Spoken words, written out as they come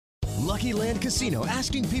Lucky Land Casino,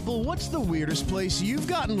 asking people, what's the weirdest place you've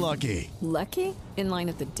gotten lucky? Lucky? In line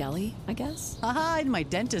at the deli, I guess? Aha, in my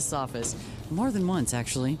dentist's office. More than once,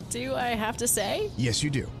 actually. Do I have to say? Yes, you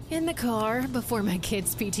do. In the car before my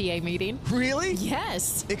kids' PTA meeting. Really?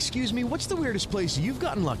 Yes. Excuse me, what's the weirdest place you've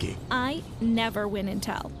gotten lucky? I never win and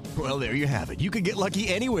tell. Well, there you have it. You can get lucky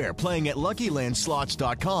anywhere, playing at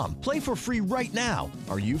LuckyLandSlots.com. Play for free right now.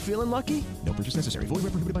 Are you feeling lucky? No purchase necessary. Void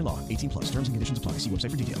where prohibited by law. 18+. Terms and conditions apply. See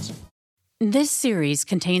website for details. This series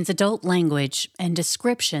contains adult language and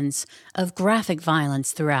descriptions of graphic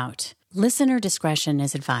violence throughout. Listener discretion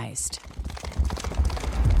is advised.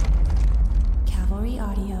 Cavalry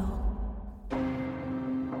Audio.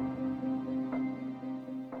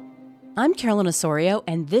 I'm Carolyn Osorio,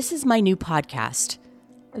 and this is my new podcast,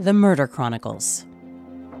 The Murder Chronicles.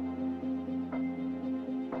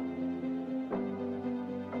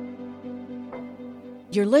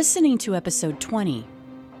 You're listening to episode 20,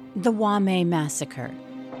 The Wame Massacre.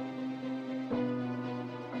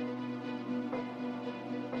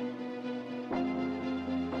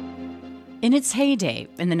 In its heyday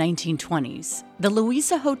in the 1920s, the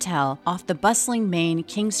Louisa Hotel off the bustling main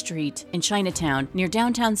King Street in Chinatown near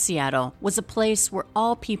downtown Seattle was a place where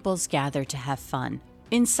all peoples gathered to have fun.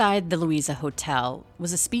 Inside the Louisa Hotel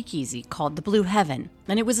was a speakeasy called the Blue Heaven,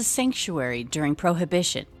 and it was a sanctuary during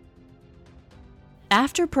Prohibition.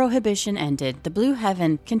 After Prohibition ended, the Blue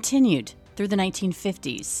Heaven continued through the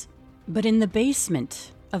 1950s. But in the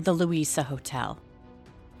basement of the Louisa Hotel,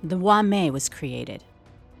 the Wame was created.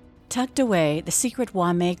 Tucked away, the secret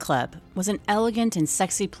Wame Club was an elegant and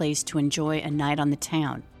sexy place to enjoy a night on the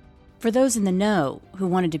town. For those in the know who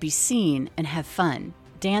wanted to be seen and have fun,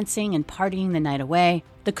 dancing and partying the night away,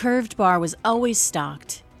 the curved bar was always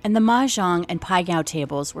stocked, and the mahjong and paigao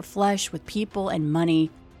tables were flush with people and money.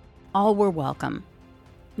 All were welcome.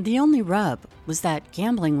 The only rub was that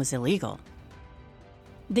gambling was illegal.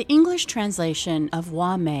 The English translation of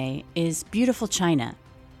Wame is beautiful China.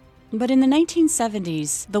 But in the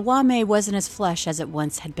 1970s, the Wame wasn't as flush as it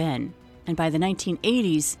once had been, and by the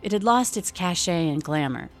 1980s, it had lost its cachet and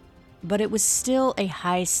glamour. But it was still a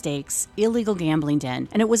high-stakes, illegal gambling den,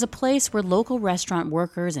 and it was a place where local restaurant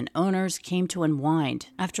workers and owners came to unwind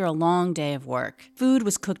after a long day of work. Food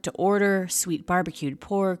was cooked to order: sweet barbecued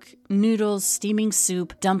pork, noodles, steaming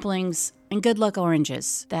soup, dumplings, and good luck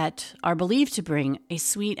oranges that are believed to bring a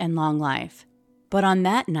sweet and long life. But on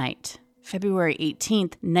that night, February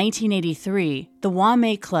 18th, 1983, the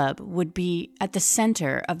Wame Club would be at the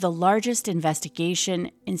center of the largest investigation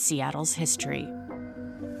in Seattle's history.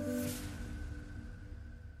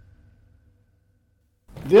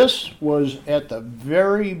 This was at the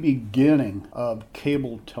very beginning of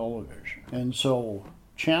cable television. And so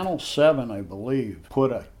Channel 7, I believe,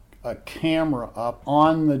 put a camera up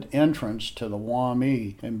on the entrance to the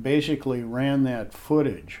Wame and basically ran that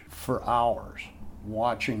footage for hours,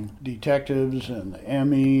 watching detectives and the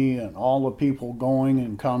ME and all the people going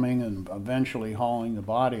and coming and eventually hauling the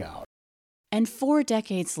body out. And 4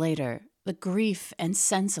 decades later, the grief and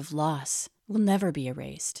sense of loss will never be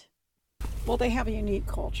erased. Well, they have a unique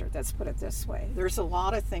culture, let's put it this way. There's a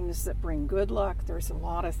lot of things that bring good luck. There's a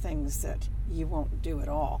lot of things that you won't do at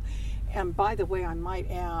all. And by the way, I might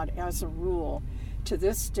add, as a rule, to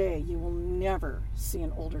this day, you will never see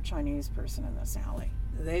an older Chinese person in this alley.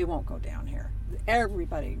 They won't go down here.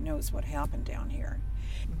 Everybody knows what happened down here.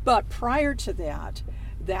 But prior to that,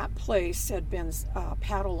 that place had been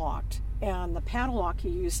padlocked. And the padlock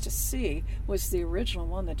you used to see was the original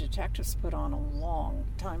one the detectives put on a long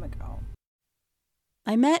time ago.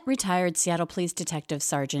 I met retired Seattle Police Detective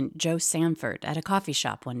Sergeant Joe Sanford at a coffee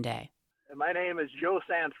shop one day. My name is Joe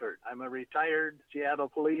Sanford. I'm a retired Seattle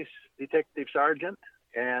Police Detective Sergeant.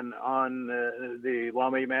 And on the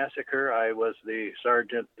Wame Massacre, I was the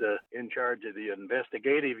sergeant in charge of the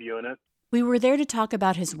investigative unit. We were there to talk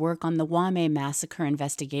about his work on the Wame Massacre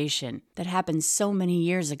investigation that happened so many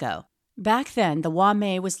years ago. Back then, the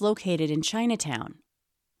Wame was located in Chinatown.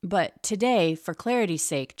 But today, for clarity's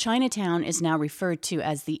sake, Chinatown is now referred to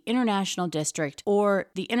as the International District or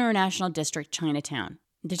the International District Chinatown.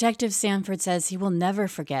 Detective Sanford says he will never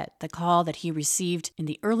forget the call that he received in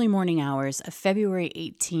the early morning hours of February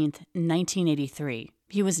 18th, 1983.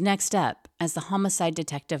 He was next up as the homicide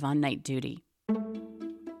detective on night duty.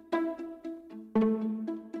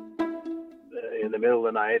 In the middle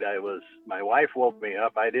of the night, my wife woke me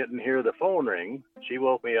up. I didn't hear the phone ring. She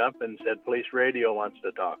woke me up and said, police radio wants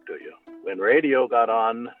to talk to you. When radio got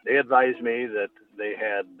on, they advised me that they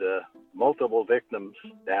had multiple victims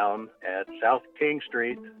down at South King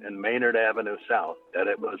Street and Maynard Avenue South, that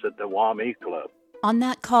it was at the Wame Club. On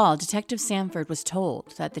that call, Detective Sanford was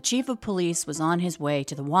told that the chief of police was on his way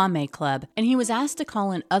to the Wame Club, and he was asked to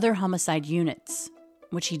call in other homicide units,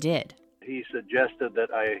 which he did. He suggested that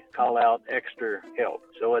I call out extra help.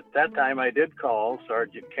 So at that time I did call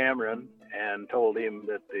Sergeant Cameron and told him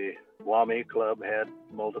that the Wame Club had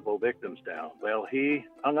multiple victims down. Well, he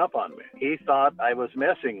hung up on me. He thought I was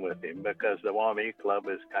messing with him because the Wame Club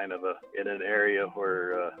is kind of in an area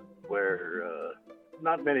where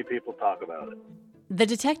not many people talk about it. The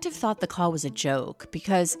detective thought the call was a joke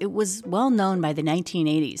because it was well known by the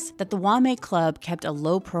 1980s that the Wame Club kept a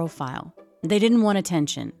low profile. They didn't want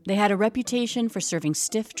attention. They had a reputation for serving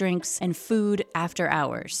stiff drinks and food after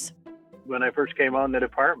hours. When I first came on the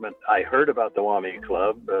department, I heard about the Wame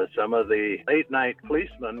Club. Some of the late-night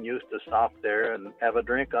policemen used to stop there and have a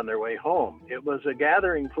drink on their way home. It was a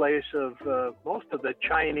gathering place of most of the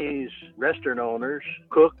Chinese restaurant owners,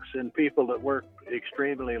 cooks, and people that worked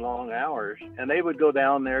extremely long hours, and they would go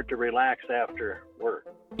down there to relax after work.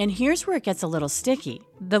 And here's where it gets a little sticky.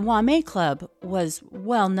 The Wame Club was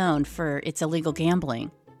well known for its illegal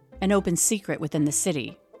gambling, an open secret within the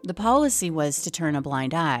city. The policy was to turn a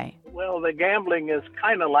blind eye. Well, the gambling is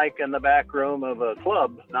kind of like in the back room of a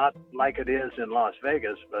club, not like it is in Las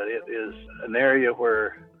Vegas, but it is an area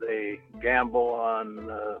where they gamble on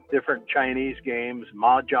different Chinese games,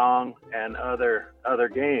 mahjong, and other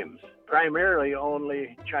games. Primarily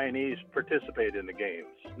only Chinese participate in the games.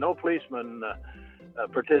 No policemen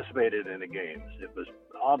participated in the games. It was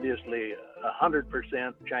obviously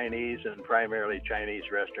 100% Chinese and primarily Chinese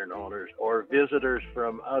restaurant owners or visitors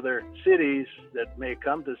from other cities that may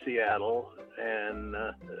come to Seattle and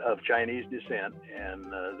of Chinese descent, and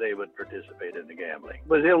they would participate in the gambling. It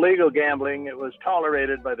was illegal gambling. It was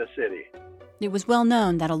tolerated by the city. It was well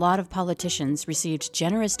known that a lot of politicians received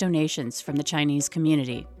generous donations from the Chinese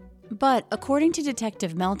community. But according to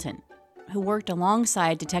Detective Melton, who worked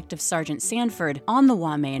alongside Detective Sergeant Sanford on the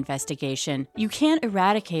Wame investigation, you can't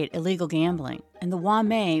eradicate illegal gambling, and the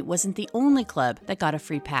Wame wasn't the only club that got a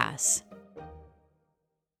free pass.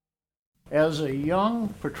 As a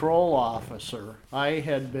young patrol officer, I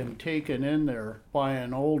had been taken in there by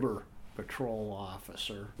an older patrol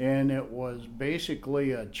officer, and it was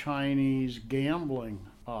basically a Chinese gambling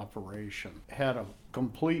operation. Had a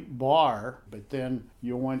complete bar, but then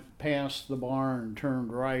you went past the bar and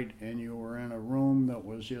turned right, and you were in a room that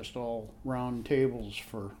was just all round tables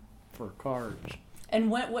for cards. And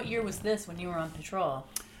what year was this when you were on patrol?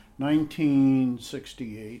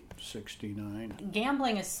 1968, 69.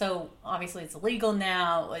 Gambling is so, obviously it's illegal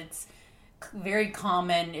now, it's very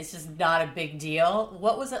common, it's just not a big deal.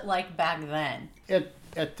 What was it like back then?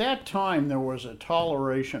 At that time, there was a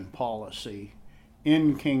toleration policy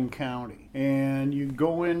in King County, and you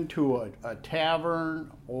go into a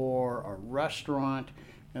tavern or a restaurant,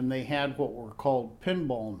 and they had what were called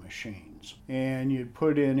pinball machines, and you'd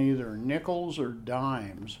put in either nickels or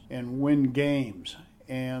dimes and win games,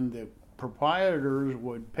 and the proprietors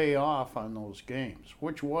would pay off on those games,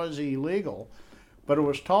 which was illegal, but it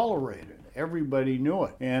was tolerated. Everybody knew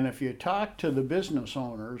it, and if you talk to the business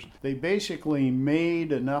owners, they basically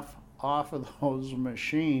made enough off of those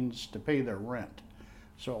machines to pay their rent.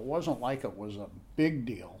 So it wasn't like it was a big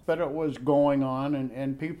deal, but it was going on,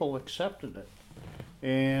 and people accepted it.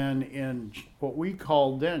 And in what we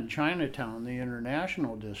called then Chinatown, the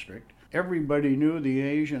international district, everybody knew the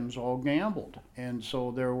Asians all gambled. And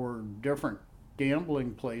so there were different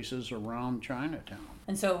gambling places around Chinatown.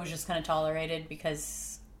 And so it was just kind of tolerated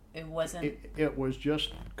because it wasn't... It was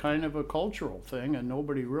just kind of a cultural thing, and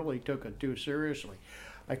nobody really took it too seriously.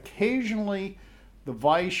 Occasionally, the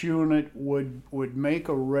vice unit would make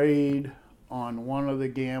a raid on one of the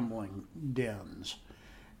gambling dens,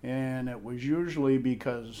 and it was usually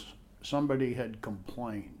because somebody had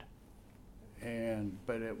complained,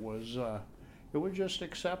 but it was just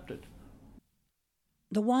accepted.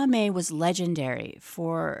 The Wame was legendary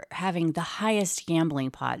for having the highest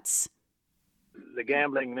gambling pots. The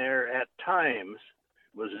gambling there at times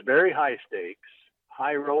was very high stakes.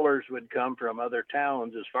 High rollers would come from other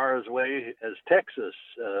towns as far away as Texas.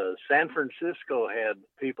 San Francisco had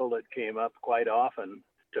people that came up quite often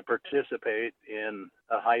to participate in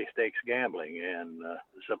high stakes gambling, and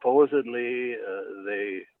supposedly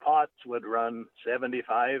the pots would run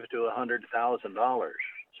 $75,000 to $100,000.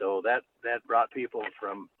 So that brought people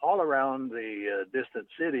from all around the distant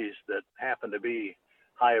cities that happened to be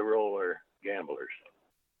high roller gamblers.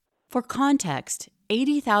 For context,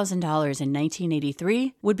 $80,000 in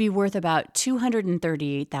 1983 would be worth about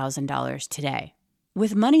 $238,000 today.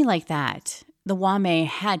 With money like that, the Wame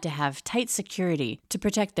had to have tight security to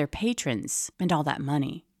protect their patrons and all that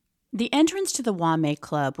money. The entrance to the Wame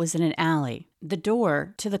Club was in an alley, The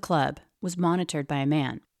door to the club was monitored by a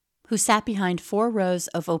man who sat behind 4 rows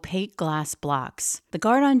of opaque glass blocks. The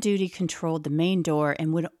guard on duty controlled the main door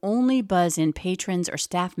and would only buzz in patrons or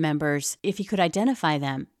staff members if he could identify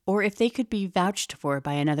them or if they could be vouched for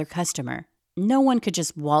by another customer. No one could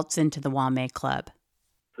just waltz into the Wame Club.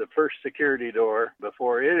 The first security door,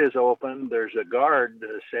 before it is open, there's a guard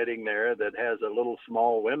sitting there that has a little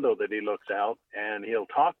small window that he looks out, and he'll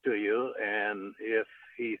talk to you, and if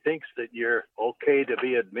he thinks that you're okay to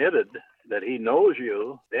be admitted, that he knows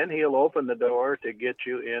you, then he'll open the door to get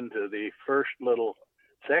you into the first little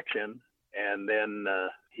section, and then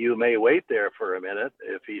you may wait there for a minute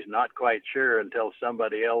if he's not quite sure until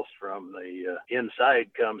somebody else from the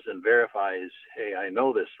inside comes and verifies, hey, I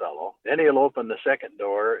know this fellow. Then he'll open the second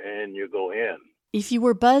door and you go in. If you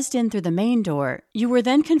were buzzed in through the main door, you were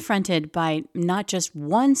then confronted by not just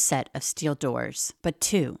one set of steel doors, but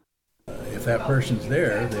 2. If that person's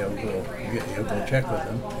there, you'll go check with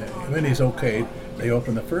them. When he's okay, they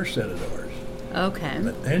open the first set of doors. Okay.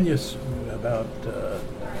 But then about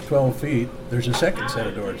 12 feet, there's a second set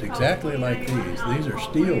of doors, exactly like these. These are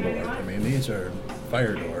steel doors. I mean, these are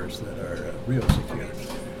fire doors that are real secure.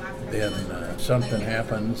 Then something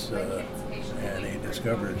happens and he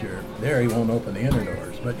discovers you're there, he won't open the inner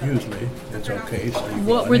doors, but usually it's okay. So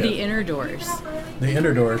what were the inner doors? The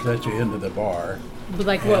inner doors let you into the bar.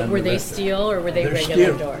 Like what, were they steel or were they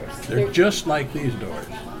regular doors? They're just like these doors.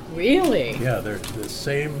 Really? Yeah, they're the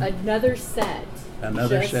same. Another set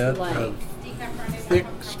Of thick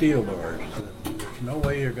steel doors. There's no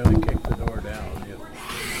way you're going to kick the door down.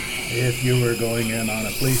 If you were going in on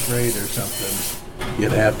a police raid or something,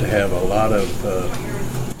 you'd have to have a lot of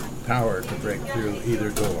power to break through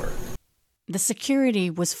either door. The security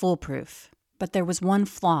was foolproof, but there was one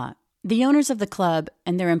flaw. The owners of the club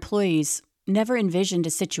and their employees never envisioned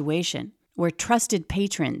a situation where trusted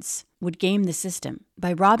patrons would game the system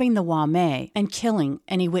by robbing the Wame and killing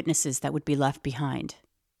any witnesses that would be left behind.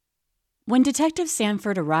 When Detective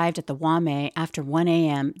Sanford arrived at the Wame after 1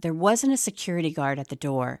 a.m., there wasn't a security guard at the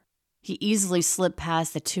door. He easily slipped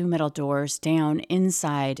past the 2 metal doors down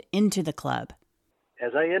inside into the club.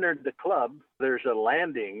 As I entered the club, there's a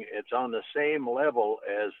landing. It's on the same level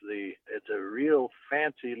as it's a real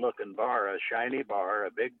fancy-looking bar, a shiny bar,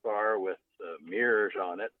 a big bar with mirrors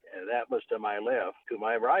on it, and that was to my left. To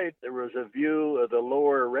my right, there was a view of the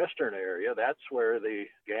lower restaurant area. That's where the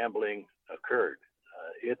gambling occurred.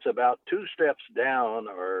 It's about 2 steps down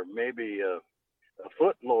or maybe a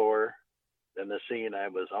foot lower than the scene I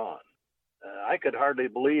was on. I could hardly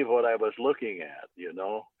believe what I was looking at,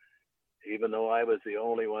 Even though I was the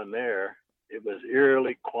only one there, it was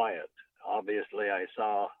eerily quiet. Obviously, I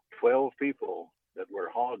saw 12 people that were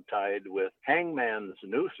hog-tied with hangman's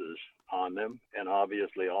nooses on them, and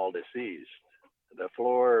obviously all deceased. The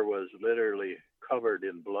floor was literally covered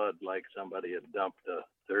in blood, like somebody had dumped a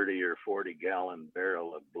 30 or 40-gallon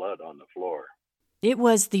barrel of blood on the floor. It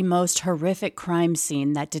was the most horrific crime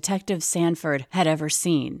scene that Detective Sanford had ever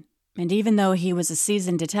seen. And even though he was a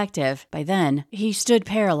seasoned detective, by then, he stood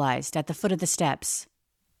paralyzed at the foot of the steps.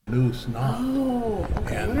 Loose knot. Oh,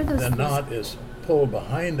 okay. And the knot is pulled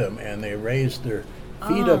behind them, and they raised their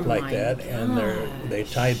feet up like that, God. And they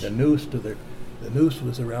tied the noose to the noose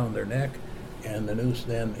was around their neck, and the noose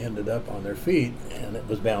then ended up on their feet, and it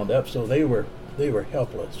was bound up, so they were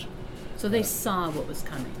helpless. So they saw what was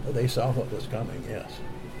coming. They saw what was coming, yes.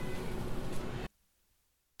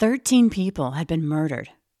 13 people had been murdered.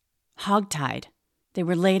 Hogtied. They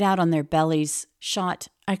were laid out on their bellies, shot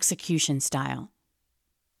execution style.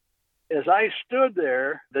 As I stood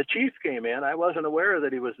there, the chief came in. I wasn't aware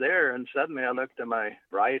that he was there, and suddenly I looked to my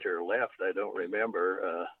right or left, I don't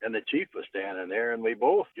remember, and the chief was standing there, and we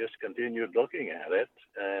both just continued looking at it,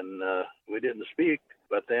 and we didn't speak.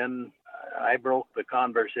 But then I broke the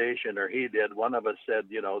conversation, or he did. One of us said,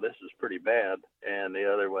 this is pretty bad, and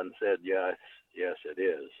the other one said, yes, it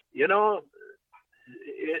is.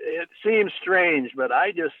 It seems strange, but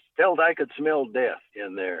I just felt I could smell death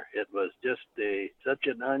in there. It was just such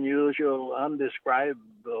an unusual,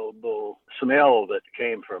 undescribable smell that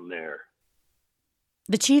came from there.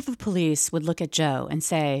 The chief of police would look at Joe and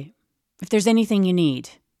say, if there's anything you need,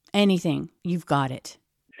 anything, you've got it.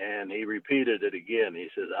 And he repeated it again. He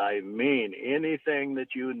says, I mean, anything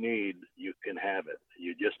that you need, you can have it.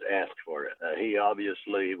 You just ask for it. He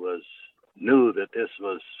obviously knew that this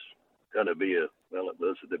was going to be it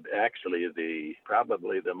was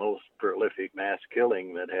probably the most prolific mass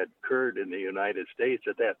killing that had occurred in the United States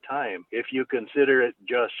at that time. If you consider it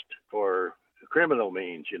just for criminal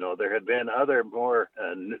means, there had been other more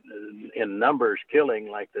in numbers killing,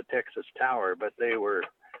 like the Texas Tower, but they were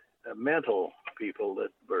mental people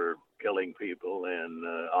that were killing people, and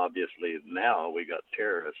obviously now we got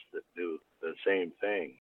terrorists that do the same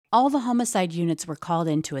thing. All the homicide units were called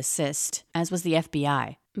in to assist, as was the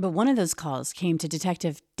FBI. But one of those calls came to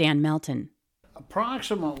Detective Dan Melton.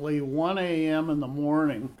 Approximately 1 a.m. in the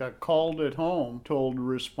morning, got called at home, told to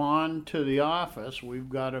respond to the office. We've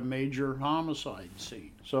got a major homicide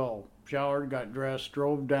scene. So, showered, got dressed,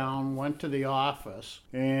 drove down, went to the office,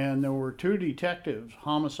 and there were two detectives,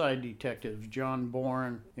 homicide detectives, John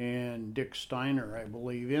Bourne and Dick Steiner, I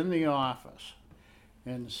believe, in the office,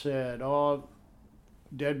 and said, oh,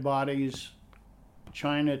 dead bodies,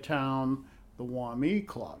 Chinatown, the Wame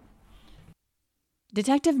Club.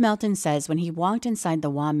 Detective Melton says when he walked inside the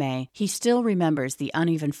Wame, he still remembers the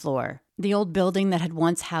uneven floor. The old building that had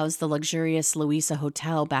once housed the luxurious Louisa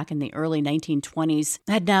Hotel back in the early 1920s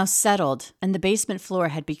had now settled, and the basement floor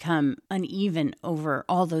had become uneven over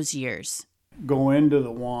all those years. Go into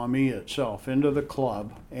the Wame itself, into the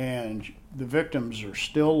club, and the victims are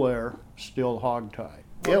still there, still hogtied.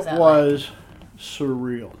 It was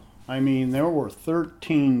surreal. I mean, there were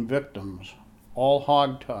 13 victims, all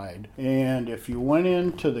hogtied, and if you went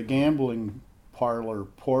into the gambling parlor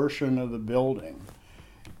portion of the building,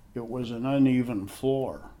 it was an uneven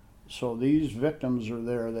floor. So these victims are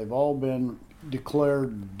there. They've all been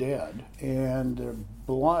declared dead, and their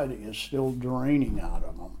blood is still draining out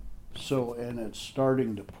of them. So, and it's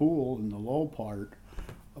starting to pool in the low part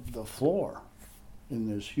of the floor in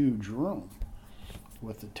this huge room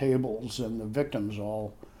with the tables and the victims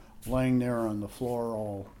all laying there on the floor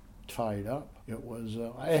all tied up. It was,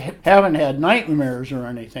 I haven't had nightmares or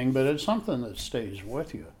anything, but it's something that stays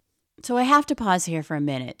with you. So I have to pause here for a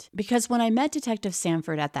minute, because when I met Detective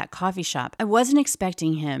Sanford at that coffee shop, I wasn't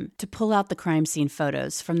expecting him to pull out the crime scene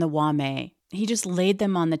photos from the Wame. He just laid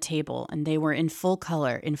them on the table, and they were in full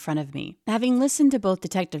color in front of me. Having listened to both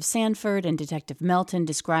Detective Sanford and Detective Melton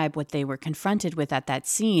describe what they were confronted with at that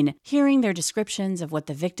scene, hearing their descriptions of what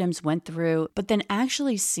the victims went through, but then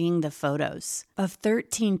actually seeing the photos of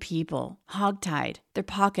 13 people hogtied, their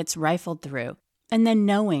pockets rifled through, and then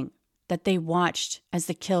knowing that they watched as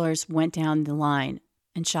the killers went down the line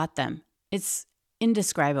and shot them. It's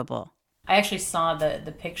indescribable. I actually saw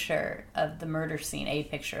the picture of the murder scene, a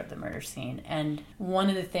picture of the murder scene. And one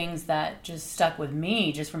of the things that just stuck with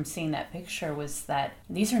me just from seeing that picture was that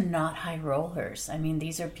these are not high rollers. I mean,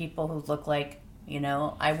 these are people who look like, you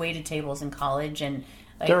know, I waited tables in college, and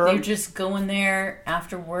like they're just going there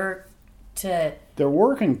after work to... They're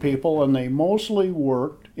working people, and they mostly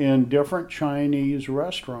worked in different Chinese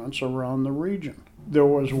restaurants around the region. There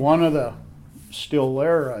was one of the, still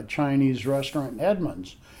there, a Chinese restaurant in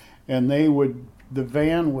Edmonds. And the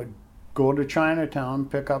van would go to Chinatown,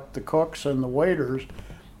 pick up the cooks and the waiters,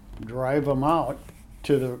 drive them out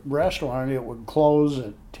to the restaurant. It would close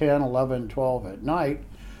at 10, 11, 12 at night.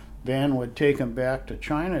 Van would take them back to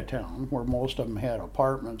Chinatown, where most of them had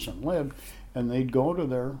apartments and lived, and they'd go to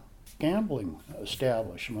their gambling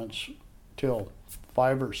establishments till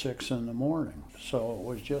 5 or 6 in the morning. So it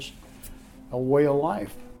was just a way of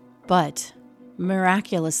life. But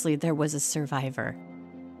miraculously, there was a survivor.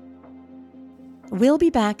 We'll be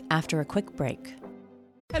back after a quick break.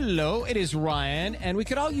 Hello, it is Ryan, and we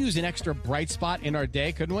could all use an extra bright spot in our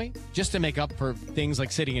day, couldn't we? Just to make up for things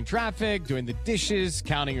like sitting in traffic, doing the dishes,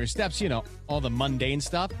 counting your steps, you know, all the mundane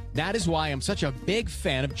stuff. That is why I'm such a big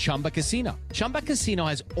fan of Chumba Casino. Chumba Casino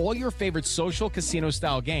has all your favorite social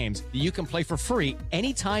casino-style games that you can play for free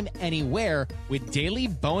anytime, anywhere with daily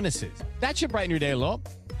bonuses. That should brighten your day a little.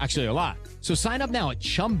 Actually, a lot. So sign up now at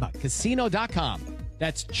ChumbaCasino.com.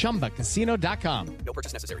 That's ChumbaCasino.com. No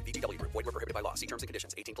purchase necessary. VGW Group. Void where prohibited by law. See terms and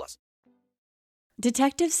conditions. 18+.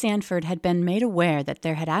 Detective Sanford had been made aware that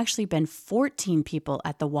there had actually been 14 people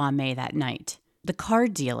at the Wame that night. The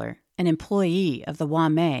card dealer, an employee of the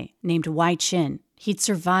Wame named Wai Chin, he'd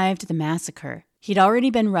survived the massacre. He'd already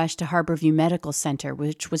been rushed to Harborview Medical Center,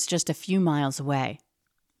 which was just a few miles away.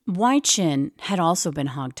 Wai Chin had also been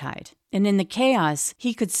hogtied, and in the chaos,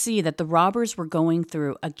 he could see that the robbers were going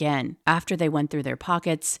through again after they went through their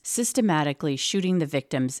pockets, systematically shooting the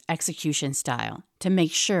victims execution style to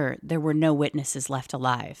make sure there were no witnesses left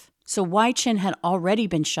alive. So Wai Chin had already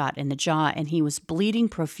been shot in the jaw, and he was bleeding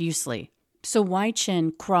profusely. So Wai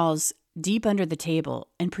Chin crawls deep under the table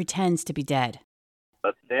and pretends to be dead.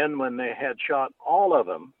 But then when they had shot all of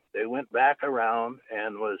them, they went back around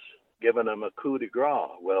and was giving them a coup de grace.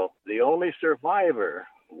 Well, the only survivor,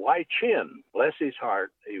 Wai Chin, bless his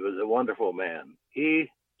heart, he was a wonderful man. He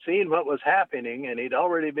seen what was happening, and he'd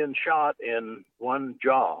already been shot in one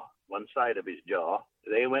jaw, one side of his jaw.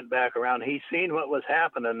 They went back around. He seen what was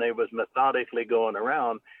happening. They was methodically going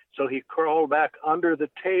around. So he crawled back under the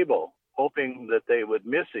table hoping that they would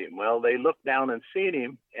miss him. Well, they looked down and seen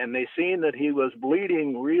him, and they seen that he was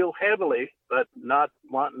bleeding real heavily, but not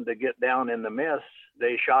wanting to get down in the mess,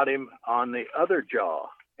 they shot him on the other jaw.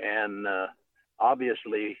 And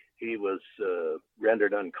obviously, he was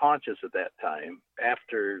rendered unconscious at that time.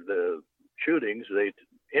 After the shootings, they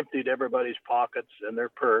emptied everybody's pockets and their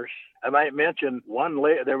purse. I might mention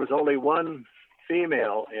there was only one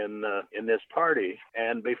female in this party,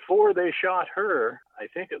 and before they shot her, I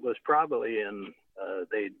think it was probably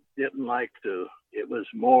they didn't like to, it was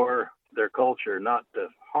more their culture not to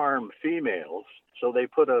harm females, so they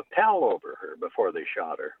put a towel over her before they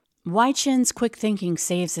shot her. Wai Chin's quick thinking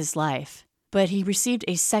saves his life, but he received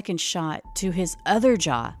a second shot to his other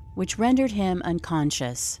jaw, which rendered him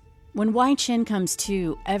unconscious. When Wai Chin comes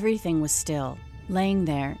to, everything was still. Laying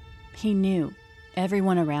there, he knew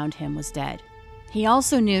everyone around him was dead. He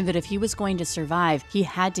also knew that if he was going to survive, he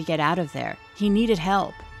had to get out of there. He needed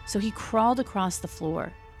help, so he crawled across the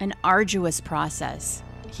floor, an arduous process.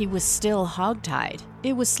 He was still hogtied.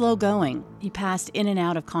 It was slow going. He passed in and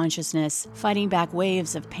out of consciousness, fighting back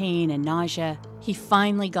waves of pain and nausea. He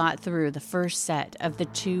finally got through the first set of the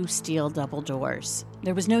 2 steel double doors.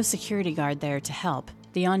 There was no security guard there to help.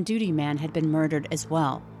 The on-duty man had been murdered as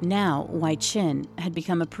well. Now, Wai Chin had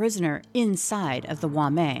become a prisoner inside of the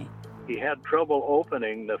Wame. He had trouble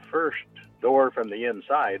opening the first door from the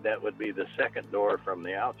inside. That would be the second door from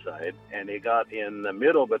the outside. And he got in the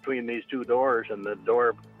middle between these 2 doors, and the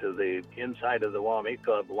door to the inside of the Wame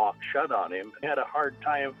Club locked shut on him. He had a hard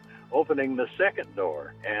time opening the second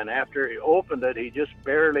door. And after he opened it, he just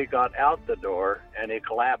barely got out the door, and he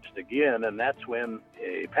collapsed again. And that's when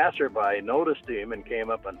a passerby noticed him and came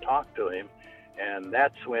up and talked to him. And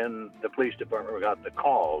that's when the police department got the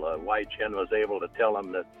call. Wai Chin was able to tell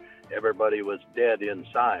them that everybody was dead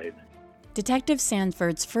inside. Detective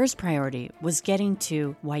Sanford's first priority was getting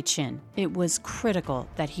to Wai Chin. It was critical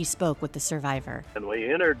that he spoke with the survivor. When we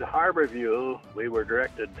entered Harborview, we were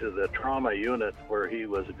directed to the trauma unit where he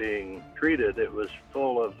was being treated. It was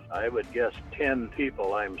full of, I would guess, 10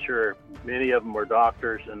 people, I'm sure. Many of them were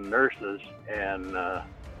doctors and nurses, and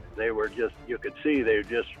they were just, you could see they were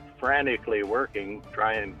just frantically working,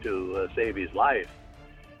 trying to save his life.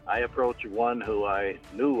 I approached one who I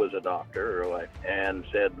knew was a doctor and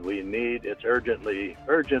said, it's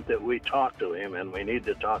urgent that we talk to him, and we need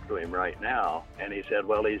to talk to him right now. And he said,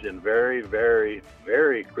 well, he's in very, very,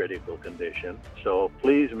 very critical condition, so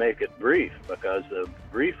please make it brief, because the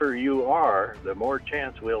briefer you are, the more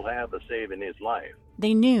chance we'll have of saving his life.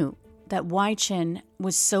 They knew that Wai Chin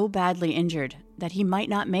was so badly injured that he might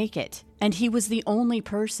not make it, and he was the only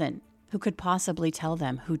person who could possibly tell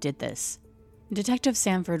them who did this. Detective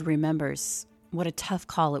Sanford remembers what a tough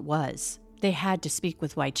call it was. They had to speak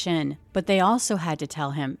with Wai Chin, but they also had to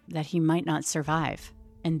tell him that he might not survive,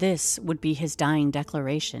 and this would be his dying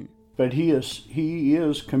declaration. But he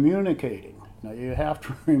is communicating. Now you have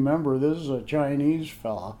to remember, this is a Chinese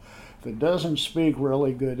fella that doesn't speak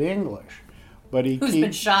really good English, but who's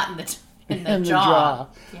been shot in the jaw.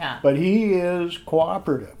 Yeah. But he is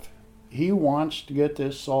cooperative. He wants to get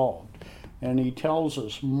this solved, and he tells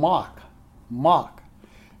us mock.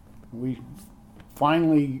 We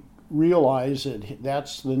finally realize that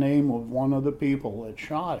that's the name of one of the people that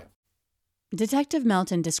shot him. Detective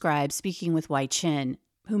Melton describes speaking with Wai Chin,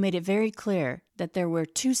 who made it very clear that there were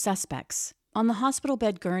 2 suspects. On the hospital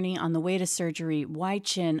bed gurney on the way to surgery, Wai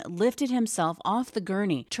Chin lifted himself off the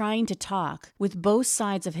gurney, trying to talk, with both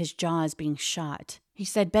sides of his jaws being shot. He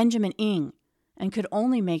said Benjamin Ng, and could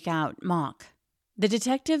only make out Mock. The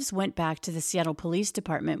detectives went back to the Seattle Police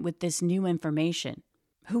Department with this new information.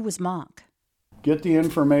 Who was Mock? Get the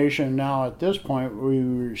information now. At this point, we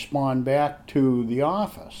respond back to the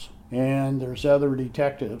office, and there's other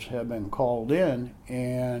detectives have been called in,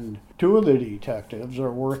 and 2 of the detectives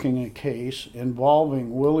are working a case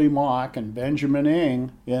involving Willie Mock and Benjamin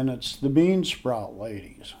Ng, and it's the Bean Sprout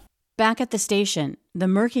ladies. Back at the station, the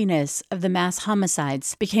murkiness of the mass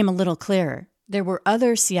homicides became a little clearer. There were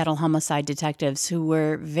other Seattle homicide detectives who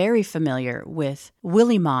were very familiar with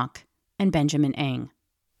Willie Mock and Benjamin Ng.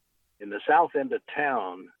 In the south end of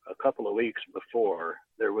town, a couple of weeks before,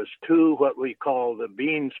 there was 2 what we call the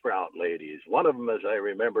Bean Sprout ladies. One of them, as I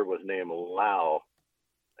remember, was named Lau,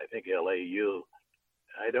 I think L-A-U.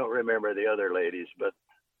 I don't remember the other ladies, but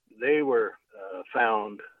they were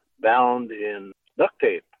found bound in duct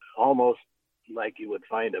tape, almost like you would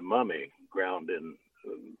find a mummy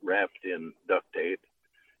wrapped in duct tape,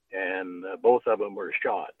 and both of them were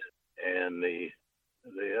shot. And the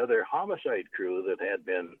other homicide crew that had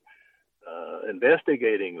been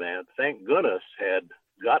investigating that, thank goodness, had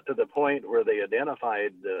got to the point where they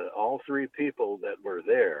identified all 3 people that were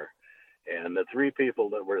there. And the three people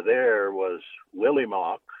that were there was Willie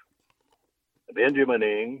Mock, Benjamin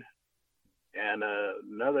Ng, and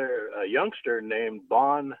another youngster named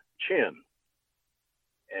Bon Chin.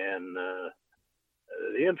 And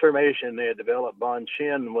the information they had developed, Bon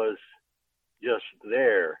Chin was just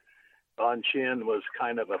there. Bon Chin was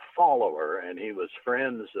kind of a follower, and he was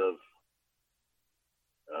friends of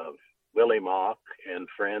Willie Mock and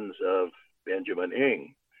friends of Benjamin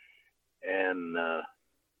Ng. And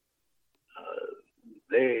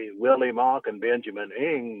Willie Mock and Benjamin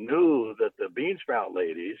Ng knew that the bean sprout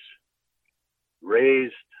ladies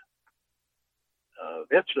raised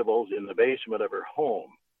vegetables in the basement of her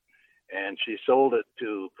home. And she sold it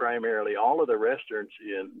to primarily all of the restaurants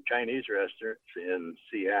Chinese restaurants in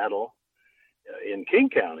Seattle, in King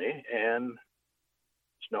County and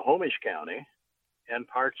Snohomish County and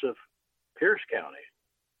parts of Pierce County.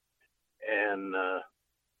 And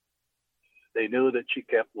they knew that she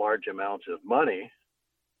kept large amounts of money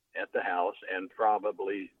at the house and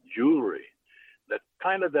probably jewelry. The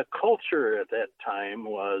kind of the culture at that time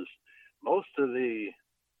was most of the,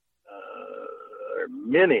 or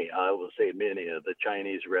many of the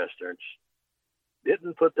Chinese restaurants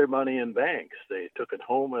didn't put their money in banks. They took it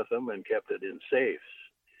home with them and kept it in safes.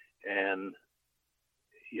 And,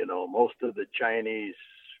 you know, most of the Chinese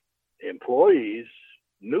employees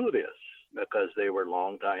knew this because they were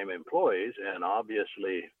longtime employees. And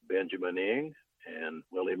obviously Benjamin Ng and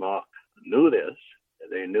Willie Mock knew this.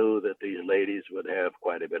 They knew that these ladies would have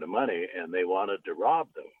quite a bit of money and they wanted to rob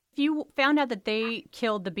them. If you found out that they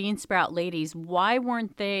killed the bean sprout ladies, why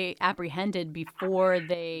weren't they apprehended before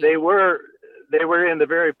they... They were in the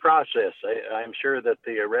very process. I'm sure that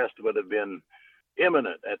the arrest would have been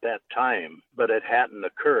imminent at that time, but it hadn't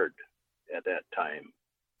occurred at that time.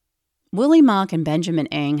 Willie Mock and Benjamin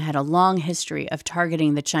Ng had a long history of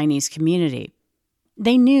targeting the Chinese community.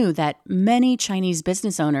 They knew that many Chinese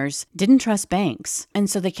business owners didn't trust banks, and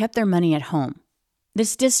so they kept their money at home.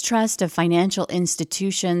 This distrust of financial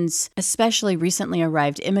institutions, especially recently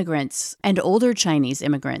arrived immigrants and older Chinese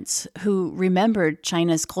immigrants who remembered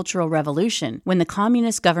China's Cultural Revolution when the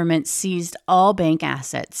communist government seized all bank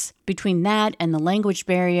assets. Between that and the language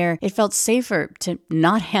barrier, it felt safer to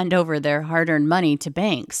not hand over their hard-earned money to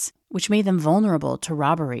banks, which made them vulnerable to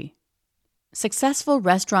robbery. Successful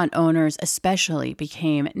restaurant owners especially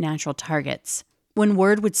became natural targets. When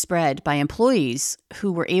word would spread by employees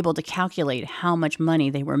who were able to calculate how much money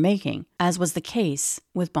they were making, as was the case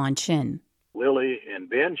with Bon Chin. Willie and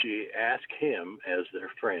Benji asked him as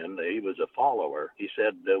their friend, he was a follower, he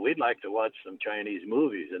said, we'd like to watch some Chinese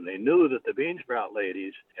movies. And they knew that the Bean Sprout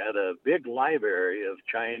ladies had a big library of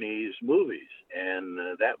Chinese movies. And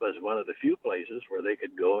that was one of the few places where they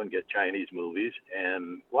could go and get Chinese movies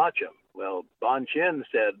and watch them. Well, Bon Chin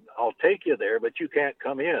said, I'll take you there, but you can't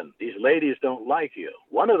come in. These ladies don't like you.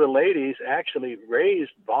 One of the ladies actually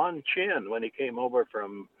raised Bon Chin when he came over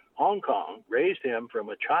from Hong Kong, raised him from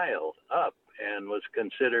a child up and was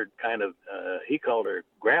considered kind of, he called her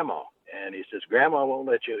grandma. And he says, Grandma won't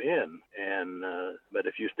let you in. And, but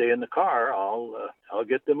if you stay in the car, I'll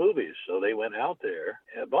get the movies. So they went out there.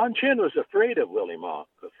 Bon Chin was afraid of Willie Mock,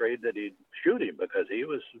 afraid that he'd shoot him because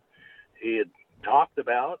he had talked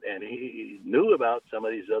about and he knew about some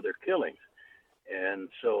of these other killings. And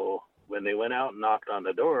so when they went out and knocked on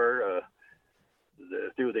the door,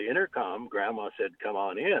 through the intercom, Grandma said, come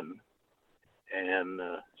on in. And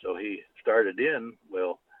so he started in.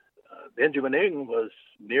 Well, Benjamin Ng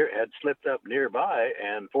had slipped up nearby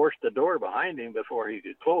and forced the door behind him before he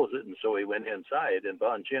could close it, and so he went inside. And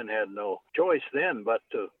Bon Chin had no choice then but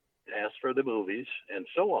to ask for the movies and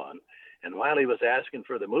so on. And while he was asking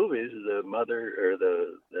for the movies, the mother or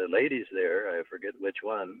the ladies there, I forget which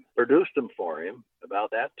one, produced them for him.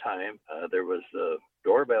 About that time, there was the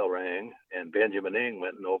doorbell rang, and Benjamin Ng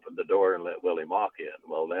went and opened the door and let Willie Mock in.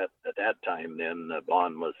 Well, at that time, then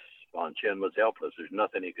Bon Chin was helpless. There's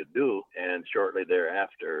nothing he could do. And shortly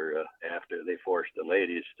thereafter, after they forced the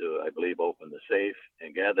ladies to, I believe, open the safe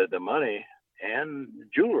and gather the money and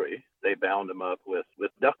jewelry, they bound them up with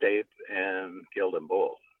duct tape and killed them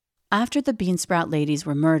both. After the Bean Sprout ladies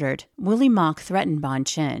were murdered, Willie Mock threatened Bon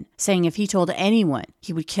Chin, saying if he told anyone,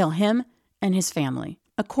 he would kill him and his family.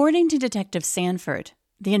 According to Detective Sanford,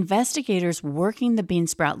 the investigators working the Bean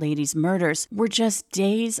Sprout ladies' murders were just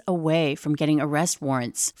days away from getting arrest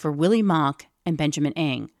warrants for Willie Mock and Benjamin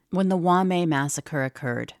Ng when the Wame Massacre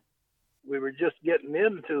occurred. We were just getting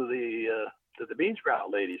into the Bean Sprout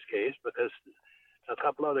ladies' case because a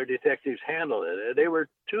couple other detectives handled it. They were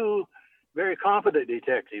two very competent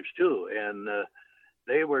detectives, too, and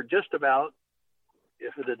they were just about,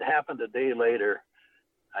 if it had happened a day later,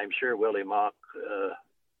 I'm sure Willie Mock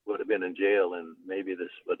would have been in jail and maybe this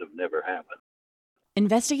would have never happened.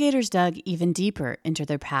 Investigators dug even deeper into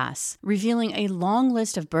their past, revealing a long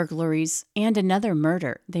list of burglaries and another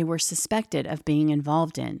murder they were suspected of being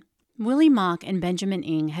involved in. Willie Mock and Benjamin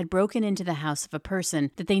Ng had broken into the house of a person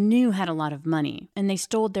that they knew had a lot of money, and they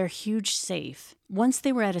stole their huge safe. Once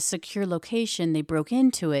they were at a secure location, they broke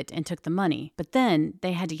into it and took the money, but then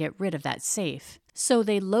they had to get rid of that safe. So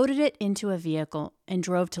they loaded it into a vehicle and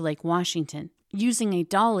drove to Lake Washington. Using a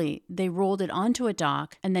dolly, they rolled it onto a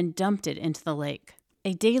dock and then dumped it into the lake.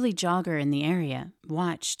 A daily jogger in the area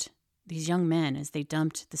watched these young men as they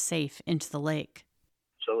dumped the safe into the lake.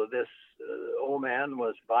 So this old man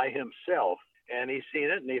was by himself, and he seen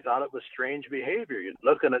it, and he thought it was strange behavior. You're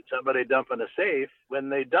looking at somebody dumping a safe. When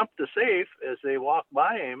they dumped the safe, as they walked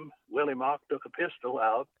by him, Willie Mock took a pistol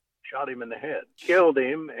out, shot him in the head, killed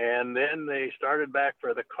him, and then they started back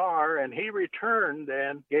for the car, and he returned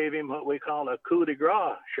and gave him what we call a coup de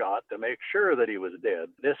grace shot to make sure that he was dead.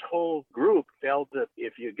 This whole group felt that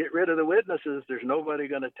if you get rid of the witnesses, there's nobody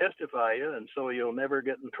going to testify you, and so you'll never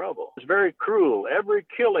get in trouble. It's very cruel. Every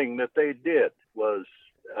killing that they did was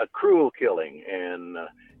a cruel killing, and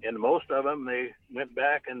in most of them, they went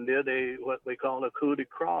back and did what we call a coup de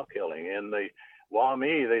grace killing. In the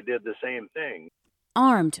Wamee, they did the same thing.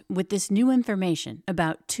 Armed with this new information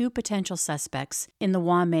about two potential suspects in the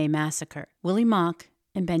Wamee Massacre, Willie Mock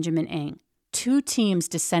and Benjamin Ng, two teams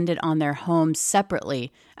descended on their homes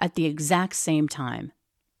separately at the exact same time.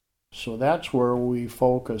 So that's where we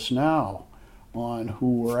focus now on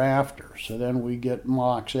who we're after. So then we get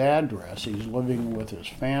Mock's address. He's living with his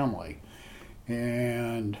family.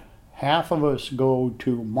 And half of us go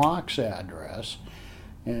to Mock's address,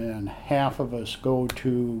 and half of us go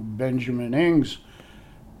to Benjamin Ng's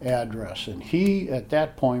address. And he, at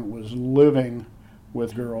that point, was living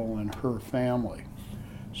with a girl and her family.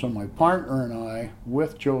 So my partner and I,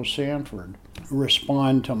 with Joe Sanford,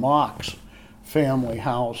 respond to Mock's family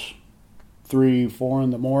house 3, 4 in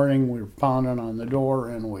the morning. We're pounding on the door,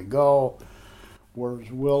 and we go.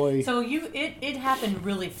 Where's Willie? So it happened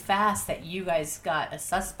really fast that you guys got a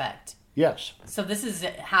suspect. Yes. So this is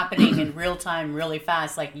happening in real time, really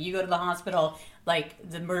fast. Like, you go to the hospital, like,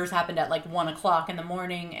 the murders happened at like 1 o'clock in the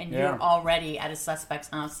morning, and you're already at a suspect's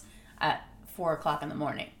house at 4 o'clock in the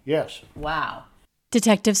morning. Yes. Wow.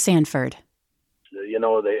 Detective Sanford. You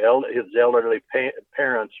know, his elderly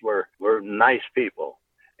parents were nice people,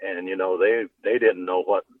 and you know they didn't know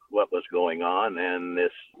what was going on, and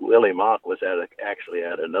this Willie Mock was actually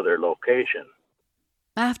at another location.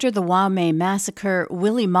 After the Wamee Massacre,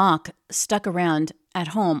 Willie Mock stuck around at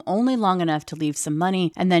home only long enough to leave some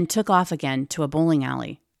money and then took off again to a bowling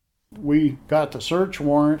alley. We got the search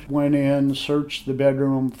warrant, went in, searched the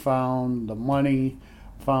bedroom, found the money,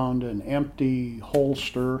 found an empty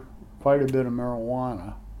holster, quite a bit of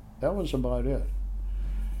marijuana. That was about it.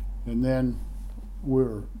 And then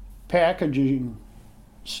we're packaging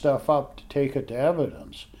stuff up to take it to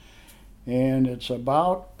evidence. And it's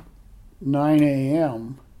about 9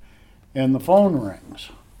 a.m. and the phone rings.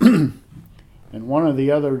 And one of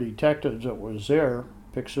the other detectives that was there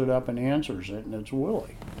picks it up and answers it, and it's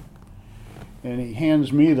Willie. And he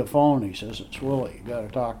hands me the phone. He says, "It's Willie. You got to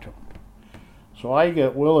talk to him." So I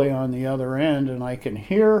get Willie on the other end, and I can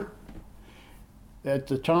hear, at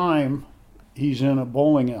the time, he's in a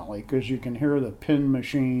bowling alley, because you can hear the pin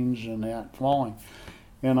machines and that falling.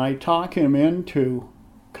 And I talk him into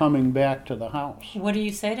coming back to the house. What do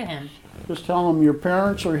you say to him? Just tell him your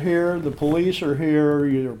parents are here, the police are here,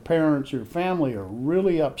 your parents, your family are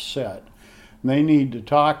really upset. They need to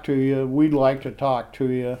talk to you. We'd like to talk to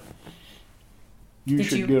you. You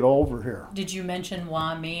should get over here. Did you mention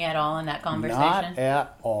Wamee at all in that conversation? Not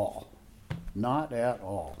at all. Not at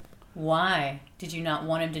all. Why? Did you not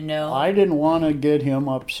want him to know? I didn't want to get him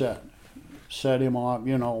upset. Set him off.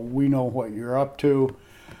 You know, we know what you're up to.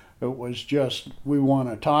 It was just, we want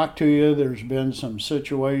to talk to you. There's been some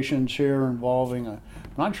situations here involving I'm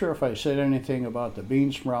not sure if I said anything about the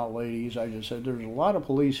Bean Sprout ladies. I just said there's a lot of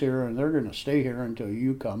police here, and they're going to stay here until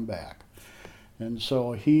you come back. And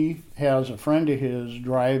so he has a friend of his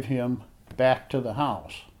drive him back to the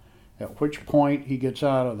house, at which point he gets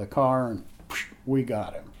out of the car and we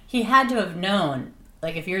got him. He had to have known,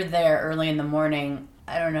 like, if you're there early in the morning,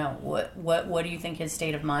 I don't know, what do you think his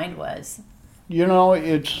state of mind was? You know,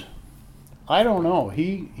 I don't know.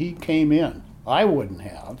 He came in. I wouldn't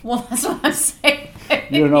have. Well, that's what I'm saying.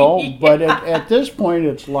 You know, but at this point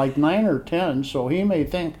it's like 9 or 10, so he may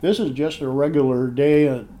think this is just a regular day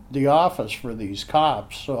at the office for these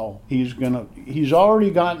cops. So he's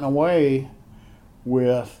already gotten away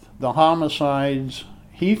with the homicides.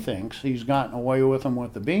 He thinks he's gotten away with them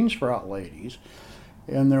with the Bean Sprout ladies.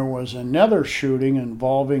 And there was another shooting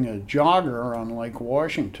involving a jogger on Lake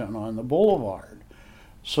Washington on the boulevard.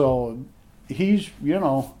 So he's,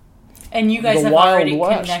 And you guys the have Wild already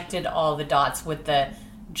West. connected all the dots with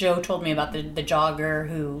Joe told me about the jogger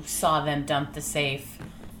who saw them dump the safe,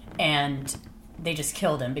 and they just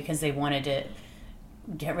killed him because they wanted to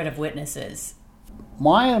get rid of witnesses.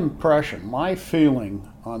 My impression, my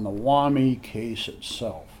feeling on the Wame case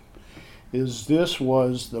itself is this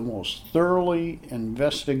was the most thoroughly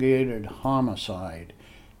investigated homicide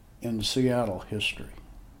in Seattle history.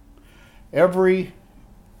 Every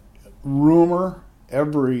rumor,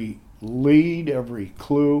 every lead, every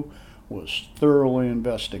clue was thoroughly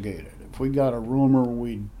investigated. If we got a rumor,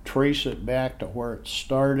 we'd trace it back to where it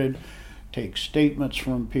started, take statements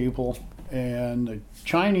from people, and the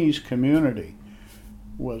Chinese community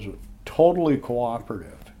was totally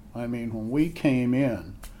cooperative. I mean, when we came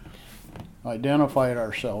in, identified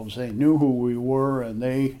ourselves, they knew who we were, and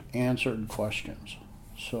they answered questions.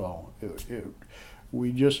 So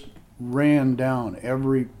we just ran down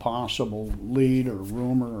every possible lead or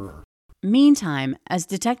rumor. Meantime, as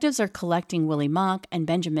detectives are collecting Willie Mock and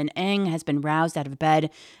Benjamin Eng has been roused out of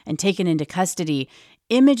bed and taken into custody,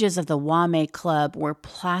 images of the Wame Club were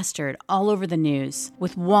plastered all over the news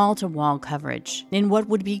with wall-to-wall coverage in what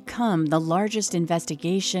would become the largest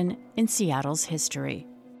investigation in Seattle's history.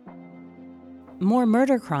 More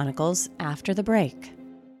Murder Chronicles after the break.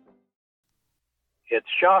 It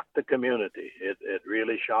shocked the community. It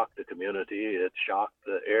really shocked the community. It shocked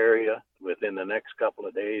the area. Within the next couple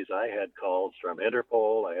of days, I had calls from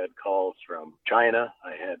Interpol. I had calls from China.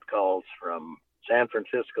 I had calls from San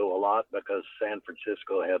Francisco a lot because San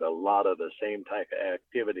Francisco had a lot of the same type of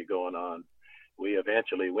activity going on. We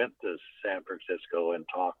eventually went to San Francisco and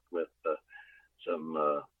talked with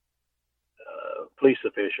some police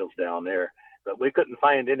officials down there, but we couldn't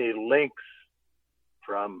find any links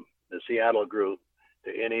from the Seattle group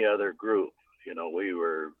to any other group. We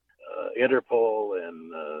were Interpol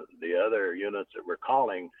and the other units that were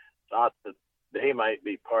calling thought that they might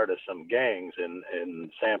be part of some gangs in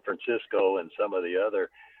San Francisco, and some of the other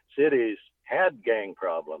cities had gang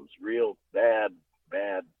problems, real bad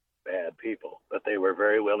people. But they were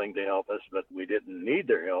very willing to help us, but we didn't need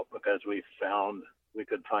their help because we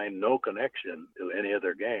could find no connection to any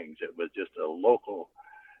other gangs. It was just a local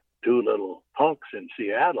two little punks in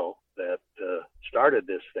Seattle that started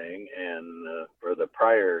this thing, and for the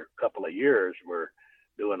prior couple of years were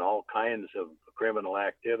doing all kinds of criminal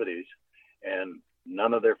activities, and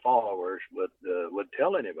none of their followers would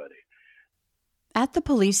tell anybody. At the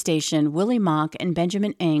police station, Willie Mock and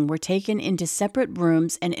Benjamin Eng were taken into separate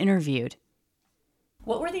rooms and interviewed.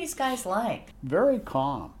 What were these guys like? Very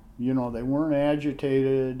calm. They weren't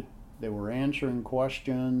agitated. They were answering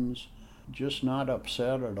questions, just not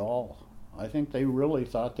upset at all. I think they really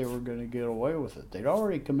thought they were going to get away with it. They'd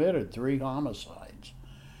already committed 3 homicides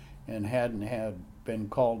and hadn't been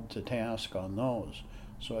called to task on those.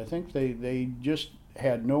 So I think they just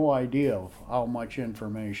had no idea of how much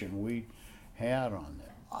information we had on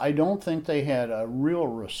them. I don't think they had a real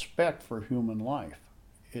respect for human life.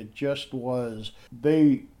 It just was,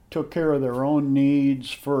 they took care of their own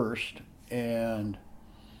needs first, and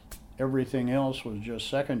everything else was just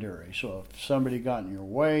secondary. So if somebody got in your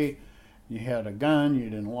way, you had a gun, you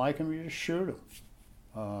didn't like them, you just shoot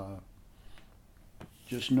them.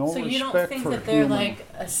 Just no respect for human. So you don't think that they're like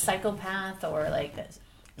a psychopath or like a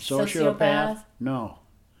sociopath? No.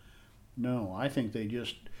 I think they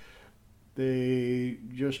just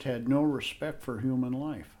had no respect for human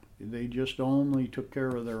life. They just only took care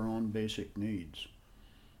of their own basic needs.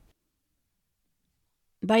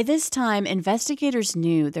 By this time, investigators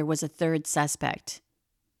knew there was a third suspect.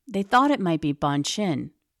 They thought it might be Bon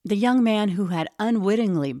Chin, the young man who had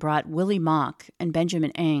unwittingly brought Willie Mock and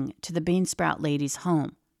Benjamin Eng to the Beansprout ladies'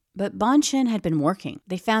 home. But Bon Chin had been working.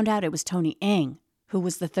 They found out it was Tony Eng, who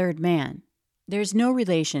was the third man. There's no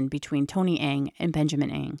relation between Tony Eng and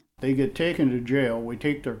Benjamin Eng. They get taken to jail. We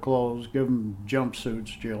take their clothes, give them jail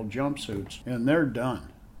jumpsuits, and they're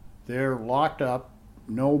done. They're locked up,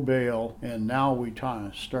 no bail, and now we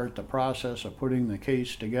start the process of putting the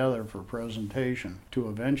case together for presentation to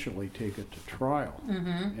eventually take it to trial.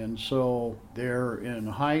 Mm-hmm. And so they're in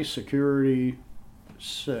high security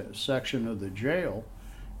section of the jail,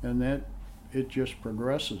 and that it just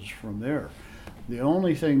progresses from there. The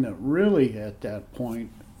only thing that really at that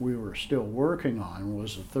point we were still working on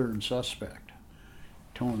was the third suspect,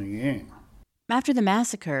 Tony Eng. After the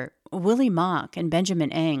massacre, Willie Mock and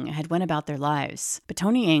Benjamin Eng had went about their lives, but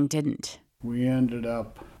Tony Eng didn't. We ended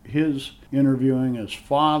up interviewing his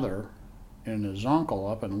father and his uncle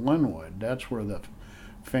up in Linwood. That's where the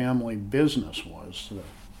family business was,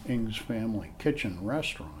 the Ing's Family Kitchen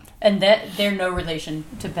Restaurant. And that they're no relation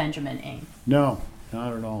to Benjamin Ing. No,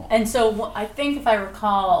 not at all. And so I think if I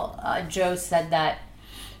recall, Joe said that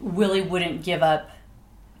Willie wouldn't give up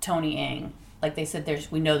Tony Ing. Like they said,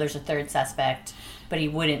 we know there's a third suspect, but he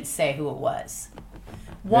wouldn't say who it was.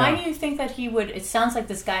 Why do you think that he would? It sounds like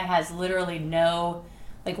this guy has literally no,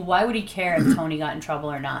 like, why would he care if Tony got in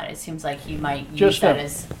trouble or not? It seems like he might use Just that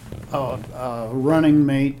as a running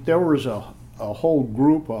mate. There was a whole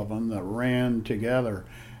group of them that ran together.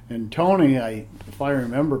 And Tony, if I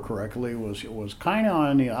remember correctly, was kind of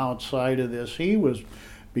on the outside of this. He was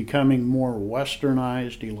becoming more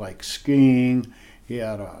westernized. He liked skiing. He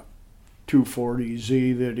had a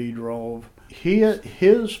 240Z that he drove.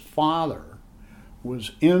 His father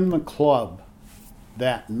was in the club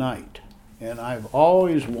that night, and I've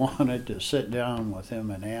always wanted to sit down with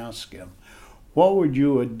him and ask him, what would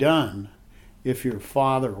you have done if your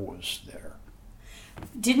father was there?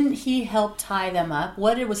 Didn't he help tie them up?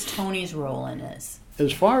 What was Tony's role in this?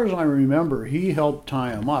 As far as I remember, he helped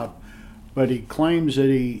tie him up, but he claims that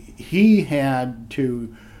he had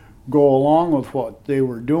to go along with what they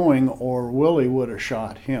were doing, or Willie would have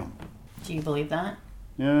shot him. Do you believe that?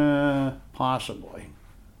 Possibly.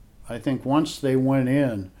 I think once they went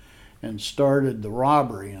in and started the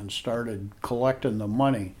robbery and started collecting the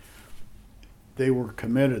money, they were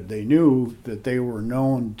committed. They knew that they were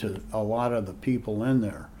known to a lot of the people in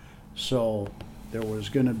there. So there was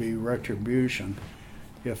going to be retribution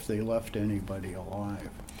if they left anybody alive.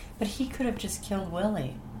 But he could have just killed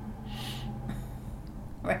Willie.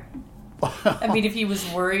 Right. I mean, if he was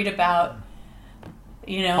worried about,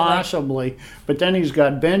 possibly, but then he's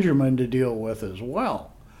got Benjamin to deal with as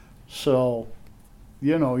well. So,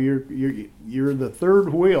 you're the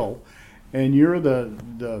third wheel, and you're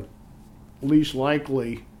the least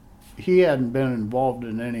likely. He hadn't been involved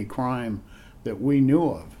in any crime that we knew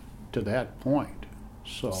of to that point.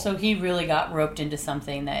 So he really got roped into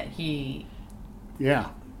something that he. Yeah.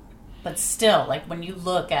 But still, like when you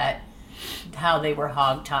look at how they were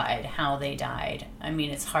hogtied, how they died, I mean,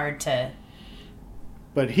 it's hard to.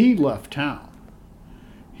 But he left town.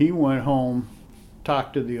 He went home,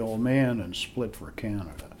 talked to the old man, and split for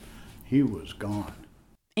Canada. He was gone.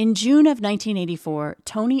 In June of 1984,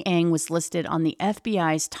 Tony Ing was listed on the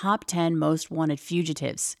FBI's top 10 most wanted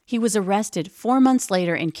fugitives. He was arrested 4 months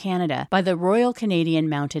later in Canada by the Royal Canadian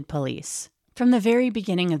Mounted Police. From the very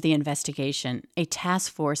beginning of the investigation, a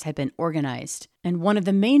task force had been organized, and one of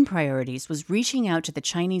the main priorities was reaching out to the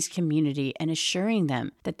Chinese community and assuring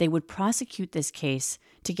them that they would prosecute this case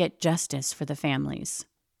to get justice for the families.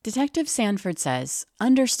 Detective Sanford says,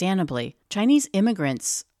 understandably, Chinese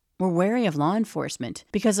immigrants were wary of law enforcement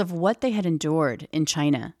because of what they had endured in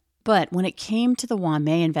China. But when it came to the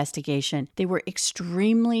Wamei investigation, they were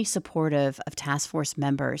extremely supportive of task force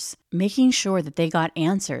members, making sure that they got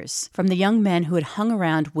answers from the young men who had hung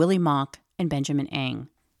around Willie Mock and Benjamin Ing.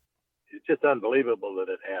 It's just unbelievable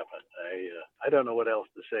that it happened. I don't know what else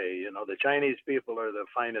to say. The Chinese people are the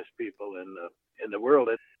finest people in the world,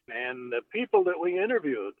 and the people that we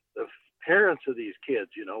interviewed, the parents of these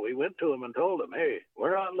kids, we went to them and told them, hey,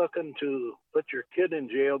 we're not looking to put your kid in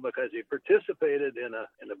jail because he participated in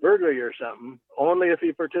a burglary or something, only if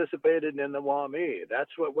he participated in the Wamei.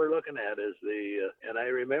 That's what we're looking at is and I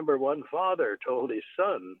remember one father told his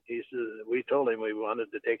son, he says, we told him we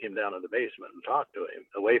wanted to take him down to the basement and talk to him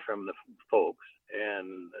away from the folks.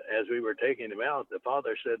 And as we were taking him out, the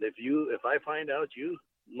father said, if I find out you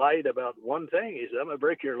lied about one thing, he said, I'm going to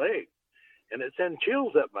break your leg. And it sent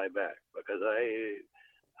chills up my back because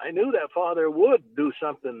I knew that father would do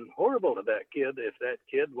something horrible to that kid if that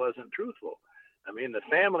kid wasn't truthful. I mean, the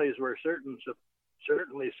families were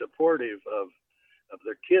certainly supportive of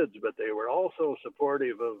their kids, but they were also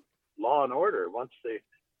supportive of law and order once they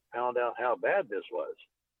found out how bad this was.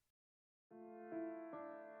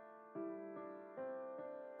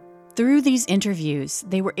 Through these interviews,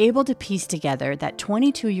 they were able to piece together that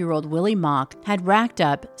 22-year-old Willie Mock had racked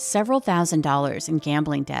up several $1,000s in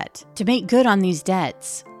gambling debt. To make good on these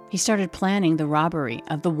debts, he started planning the robbery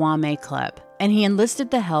of the Wamei Club, and he enlisted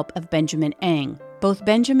the help of Benjamin Ing. Both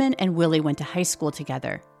Benjamin and Willie went to high school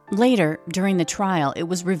together. Later, during the trial, it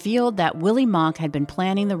was revealed that Willie Mock had been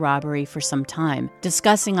planning the robbery for some time,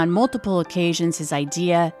 discussing on multiple occasions his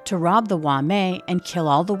idea to rob the Wamei and kill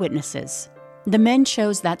all the witnesses. The men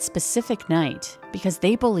chose that specific night because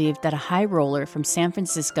they believed that a high roller from San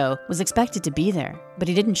Francisco was expected to be there, but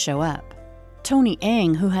he didn't show up. Tony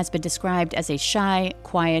Ing, who has been described as a shy,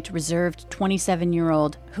 quiet, reserved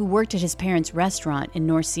 27-year-old who worked at his parents' restaurant in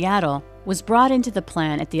North Seattle, was brought into the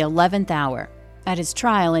plan at the 11th hour. At his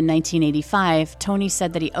trial in 1985, Tony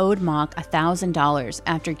said that he owed Mock $1,000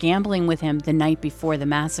 after gambling with him the night before the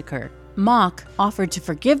massacre. Mock offered to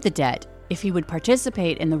forgive the debt if he would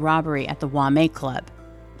participate in the robbery at the Wame Club.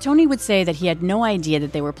 Tony would say that he had no idea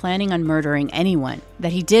that they were planning on murdering anyone,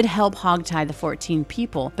 that he did help hogtie the 14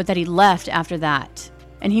 people, but that he left after that.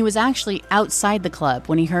 And he was actually outside the club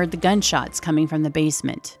when he heard the gunshots coming from the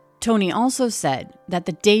basement. Tony also said that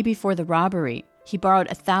the day before the robbery, he borrowed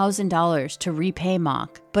 $1,000 to repay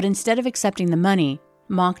Mock, but instead of accepting the money,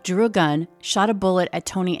 Mock drew a gun, shot a bullet at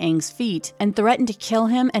Tony Ng's feet, and threatened to kill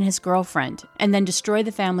him and his girlfriend, and then destroy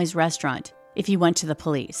the family's restaurant if he went to the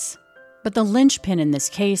police. But the linchpin in this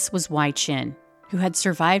case was Wai Chin, who had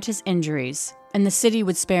survived his injuries, and the city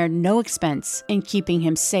would spare no expense in keeping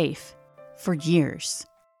him safe for years.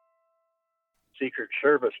 Secret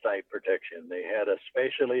Service type protection. They had a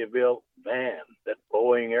specially built van that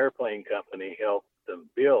Boeing Airplane Company helped them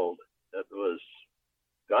build that was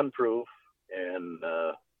gunproof and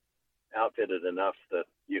outfitted enough that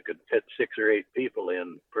you could fit 6 or 8 people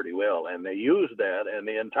in pretty well. And they used that, and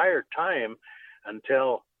the entire time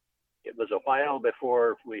until it was a while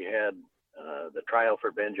before we had the trial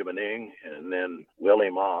for Benjamin Ng and then Willie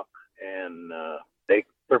Mock, and they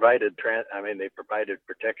provided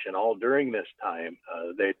protection all during this time.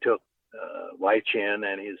 They took Wai Chin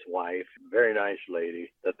and his wife, very nice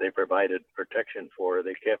lady, that they provided protection for.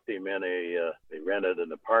 They kept him in they rented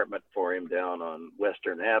an apartment for him down on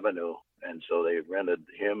Western Avenue. And so they rented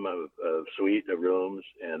him a suite of rooms,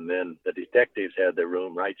 and then the detectives had the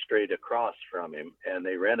room right straight across from him, and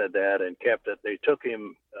they rented that and kept it. They took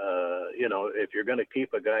him, if you're going to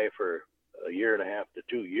keep a guy for a year and a half to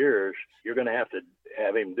 2 years, you're going to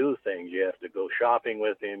have him do things. You have to go shopping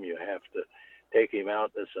with him. You have to take him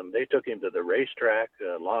out to they took him to the racetrack,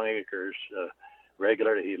 Long Acres,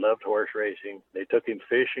 regularly. He loved horse racing. They took him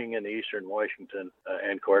fishing in eastern Washington.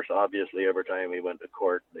 And of course, obviously, every time he went to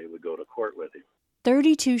court, they would go to court with him.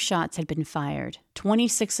 32 shots had been fired.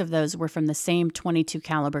 26 of those were from the same .22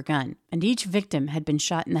 caliber gun, and each victim had been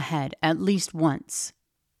shot in the head at least once.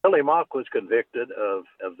 Willie Mock was convicted of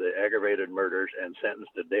the aggravated murders and sentenced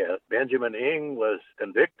to death. Benjamin Ng was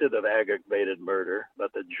convicted of aggravated murder,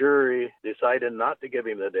 but the jury decided not to give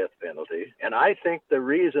him the death penalty. And I think the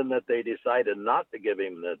reason that they decided not to give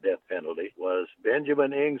him the death penalty was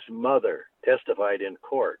Benjamin Ng's mother testified in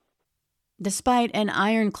court. Despite an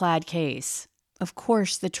ironclad case, of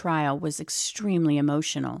course the trial was extremely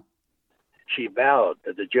emotional. She bowed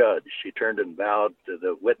to the judge. She turned and bowed to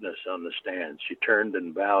the witness on the stand. She turned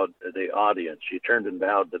and bowed to the audience. She turned and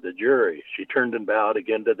bowed to the jury. She turned and bowed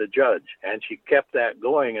again to the judge. And she kept that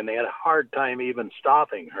going, and they had a hard time even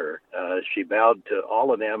stopping her. She bowed to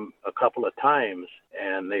all of them a couple of times,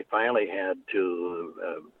 and they finally had to,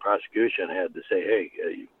 prosecution had to say,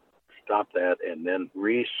 hey, stop that, and then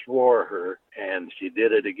re-swore her, and she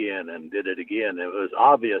did it again and did it again. It was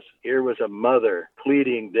obvious here was a mother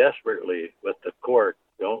pleading desperately with the court,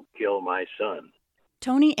 don't kill my son.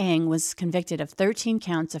 Tony Ng was convicted of 13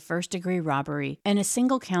 counts of first-degree robbery and a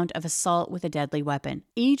single count of assault with a deadly weapon.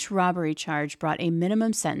 Each robbery charge brought a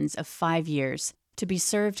minimum sentence of 5 years to be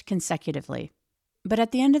served consecutively. But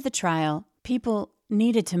at the end of the trial, people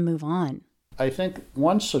needed to move on. I think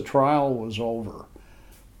once the trial was over,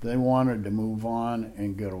 they wanted to move on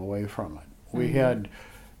and get away from it. We had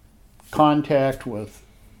contact with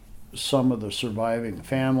some of the surviving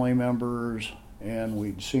family members, and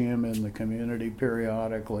we'd see them in the community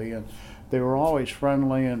periodically, and they were always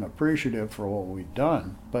friendly and appreciative for what we'd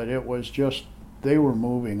done, but it was just, they were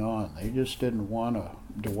moving on. They just didn't want to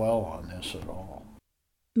dwell on this at all.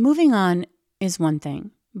 Moving on is one thing,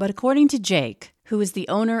 but according to Jake, who is the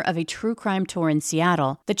owner of a true crime tour in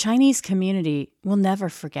Seattle, the Chinese community will never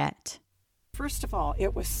forget. First of all,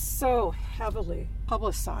 it was so heavily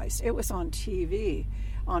publicized. It was on TV,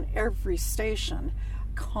 on every station,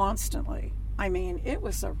 constantly. I mean, it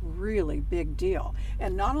was a really big deal.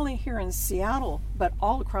 And not only here in Seattle, but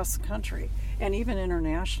all across the country, and even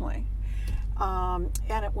internationally. And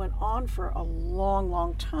it went on for a long,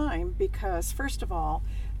 long time because, first of all,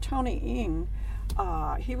 Tony Ng,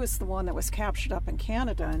 he was the one that was captured up in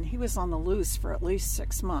Canada, and he was on the loose for at least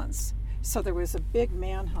 6 months. So there was a big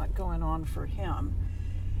manhunt going on for him.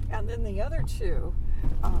 And then the other two,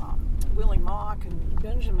 Willie Mock and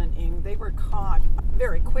Benjamin Ng, they were caught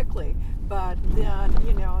very quickly. But then,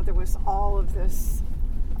 there was all of this,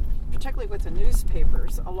 particularly with the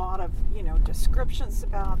newspapers, a lot of, descriptions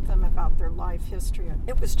about them, about their life history.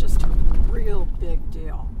 It was just a real big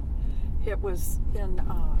deal. It was in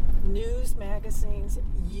news, magazines,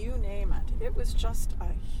 you name it. It was just a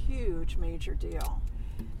huge, major deal.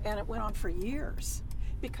 And it went on for years.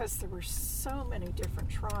 because there were so many different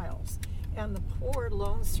trials. And the poor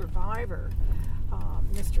lone survivor,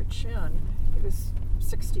 Mr. Chin, he was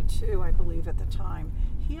 62, I believe, at the time.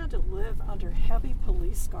 He had to live under heavy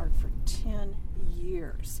police guard for 10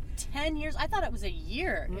 years. 10 years? I thought it was a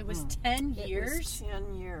year. It was 10 years? It was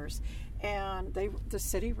 10 years. And the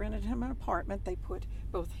city rented him an apartment. They put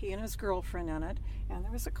both he and his girlfriend in it, and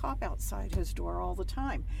there was a cop outside his door all the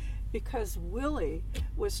time. Because Willie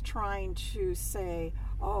was trying to say,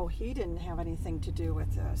 oh, he didn't have anything to do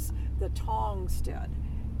with this. The Tongs did.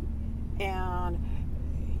 And,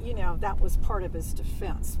 you know, that was part of his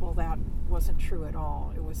defense. Well, that wasn't true at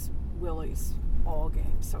all. It was Willie's ball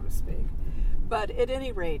game, so to speak. But at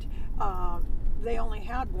any rate, they only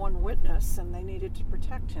had one witness, and they needed to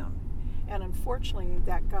protect him. And unfortunately,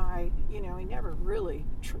 that guy, you know, he never really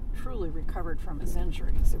truly recovered from his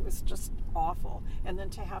injuries. It was just awful. And then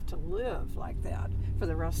to have to live like that for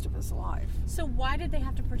the rest of his life. So why did they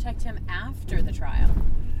have to protect him after the trial?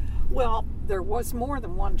 Well, there was more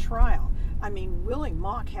than one trial. I mean, Willie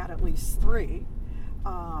Mock had at least 3.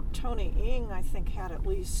 Tony Ng, I think, had at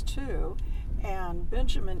least 2. And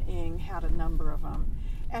Benjamin Ng had a number of them.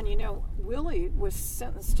 And, you know, Willie was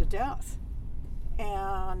sentenced to death.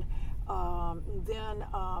 And then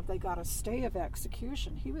they got a stay of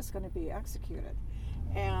execution. He was going to be executed.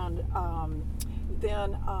 And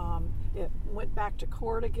then it went back to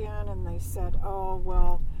court again, and they said, oh,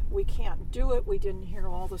 well, we can't do it. We didn't hear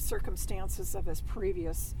all the circumstances of his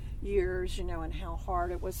previous years, you know, and how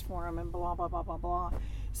hard it was for him and blah, blah, blah, blah, blah.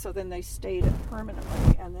 So then they stayed it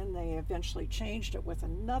permanently, and then they eventually changed it with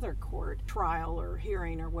another court trial or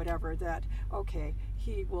hearing or whatever that, okay,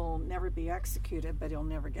 he will never be executed, but he'll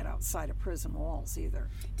never get outside of prison walls either.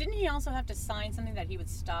 Didn't he also have to sign something that he would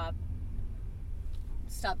stop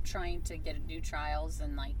trying to get new trials,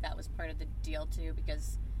 and like that was part of the deal too,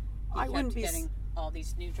 because he kept getting all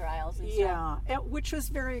these new trials and stuff? Yeah, which was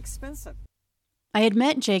very expensive. I had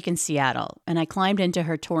met Jake in Seattle, and I climbed into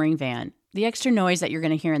her touring van. The extra noise that you're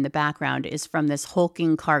going to hear in the background is from this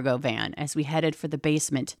hulking cargo van as we headed for the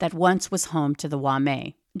basement that once was home to the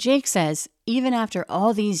Wame. Jake says, even after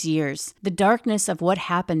all these years, the darkness of what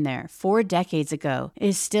happened there 4 decades ago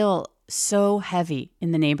is still so heavy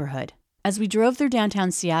in the neighborhood. As we drove through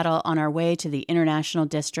downtown Seattle on our way to the International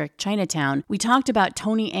District, Chinatown, we talked about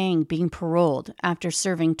Tony Ng being paroled after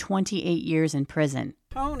serving 28 years in prison.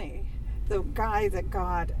 Tony, the guy that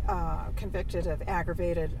got convicted of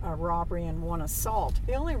aggravated robbery and 1 assault,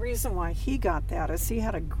 the only reason why he got that is he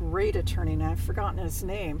had a great attorney, and I've forgotten his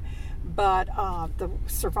name, but the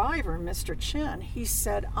survivor, Mr. Chin, he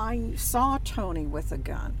said, I saw Tony with a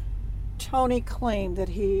gun. Tony claimed that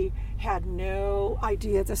he had no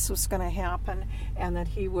idea this was going to happen and that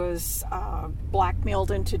he was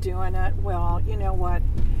blackmailed into doing it. Well, you know what?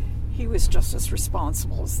 He was just as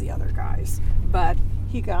responsible as the other guys. But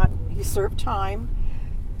he served time,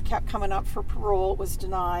 kept coming up for parole, it was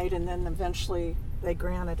denied, and then eventually they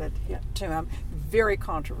granted it to him. Very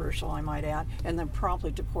controversial, I might add, and then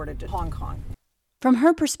promptly deported to Hong Kong. From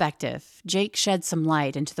her perspective, Jake shed some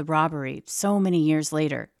light into the robbery so many years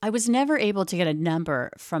later. I was never able to get a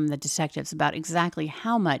number from the detectives about exactly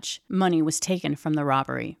how much money was taken from the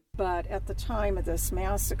robbery. But at the time of this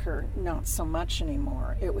massacre, not so much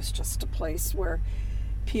anymore. It was just a place where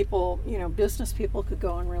people, you know, business people could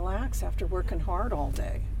go and relax after working hard all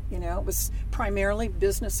day. You know, it was primarily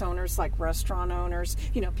business owners like restaurant owners,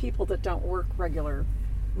 you know, people that don't work regular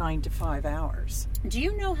 9 to 5 hours. Do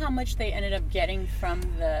you know how much they ended up getting from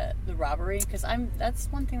the robbery? Because that's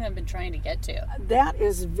one thing that I've been trying to get to. That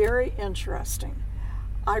is very interesting.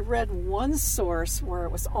 I read one source where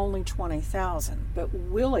it was only $20,000, but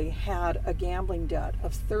Willie had a gambling debt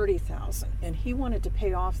of $30,000, and he wanted to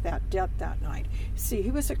pay off that debt that night. See,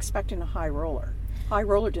 he was expecting a high roller. High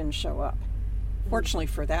roller didn't show up, fortunately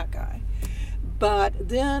for that guy. But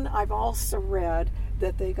then I've also read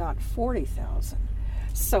that they got $40,000.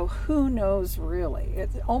 So who knows really? It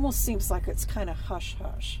almost seems like it's kind of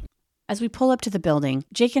hush-hush. As we pull up to the building,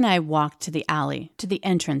 Jake and I walk to the alley, to the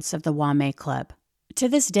entrance of the Wame Club. To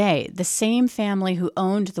this day, the same family who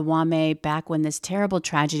owned the Wame back when this terrible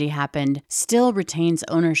tragedy happened still retains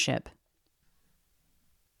ownership.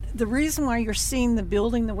 The reason why you're seeing the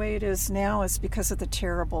building the way it is now is because of the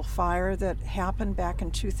terrible fire that happened back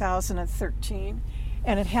in 2013.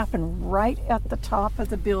 And it happened right at the top of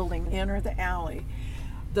the building, enter the alley.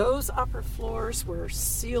 Those upper floors were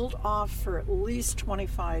sealed off for at least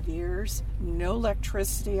 25 years, no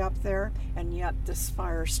electricity up there, and yet this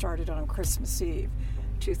fire started on Christmas Eve,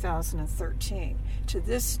 2013. To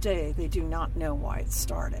this day, they do not know why it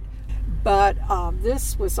started. But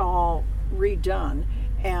this was all redone,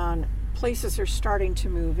 and places are starting to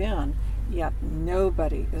move in, yet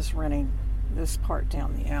nobody is renting this part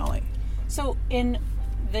down the alley. So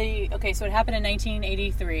so it happened in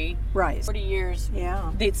 1983. Right. 40 years.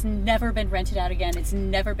 Yeah. It's never been rented out again. It's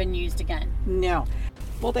never been used again. No.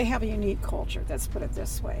 Well, they have a unique culture, let's put it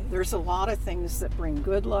this way. There's a lot of things that bring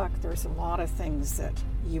good luck. There's a lot of things that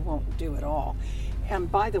you won't do at all. And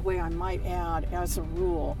by the way, I might add, as a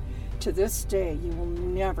rule, to this day, you will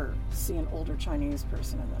never see an older Chinese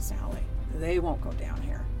person in this alley. They won't go down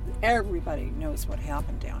here. Everybody knows what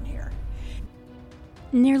happened down here.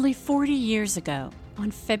 Nearly 40 years ago,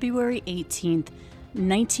 on February 18th,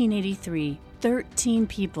 1983, 13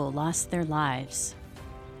 people lost their lives.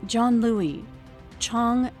 John Louis,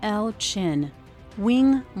 Chong L. Chin,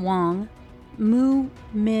 Wing Wang, Mu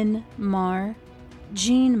Min Mar,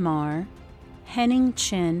 Jean Mar, Henning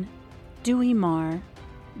Chin, Dewey Mar,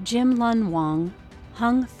 Jim Lun Wang,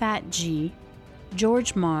 Hung Fat Ji,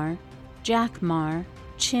 George Mar, Jack Mar,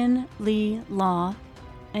 Chin Li Law,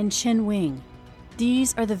 and Chin Wing.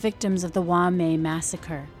 These are the victims of the Wamei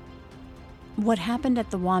Massacre. What happened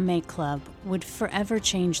at the Wamei Club would forever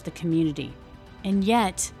change the community, and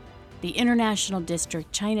yet the International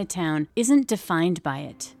District Chinatown isn't defined by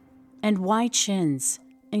it. And Wai Chin's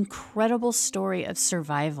incredible story of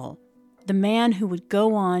survival, the man who would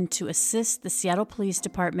go on to assist the Seattle Police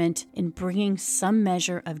Department in bringing some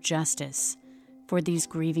measure of justice for these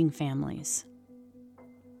grieving families.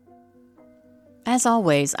 As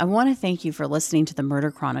always, I want to thank you for listening to the Murder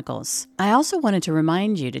Chronicles. I also wanted to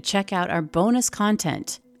remind you to check out our bonus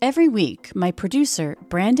content. Every week, my producer,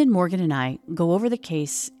 Brandon Morgan, and I go over the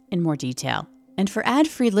case in more detail. And for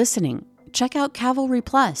ad-free listening, check out Cavalry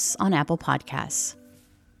Plus on Apple Podcasts.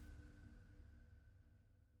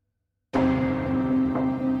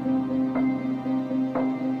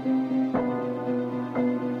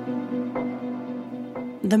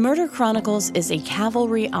 The Murder Chronicles is a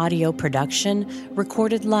Cavalry audio production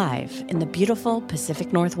recorded live in the beautiful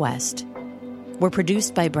Pacific Northwest. We're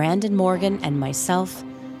produced by Brandon Morgan and myself.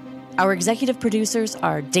 Our executive producers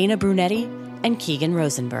are Dana Brunetti and Keegan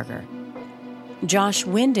Rosenberger. Josh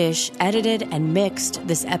Windish edited and mixed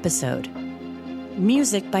this episode.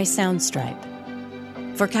 Music by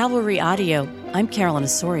Soundstripe. For Cavalry Audio, I'm Carolyn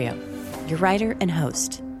Osorio, your writer and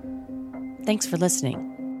host. Thanks for listening.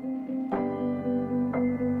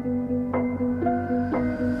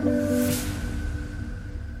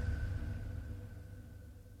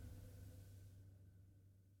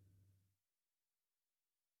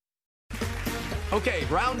 Okay,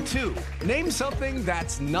 round two. Name something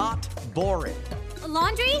that's not boring. A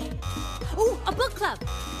laundry? Ooh, a book club.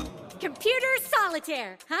 Computer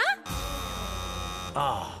solitaire, huh?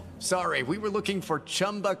 Ah, sorry, we were looking for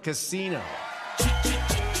Chumba Casino.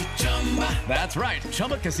 That's right,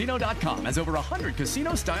 ChumbaCasino.com has over 100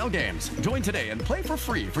 casino-style games. Join today and play for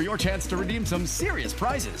free for your chance to redeem some serious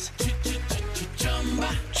prizes.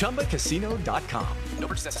 ChumbaCasino.com. No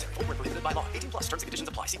purchase necessary. Void where prohibited by law. 18+ terms and conditions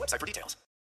apply. See website for details.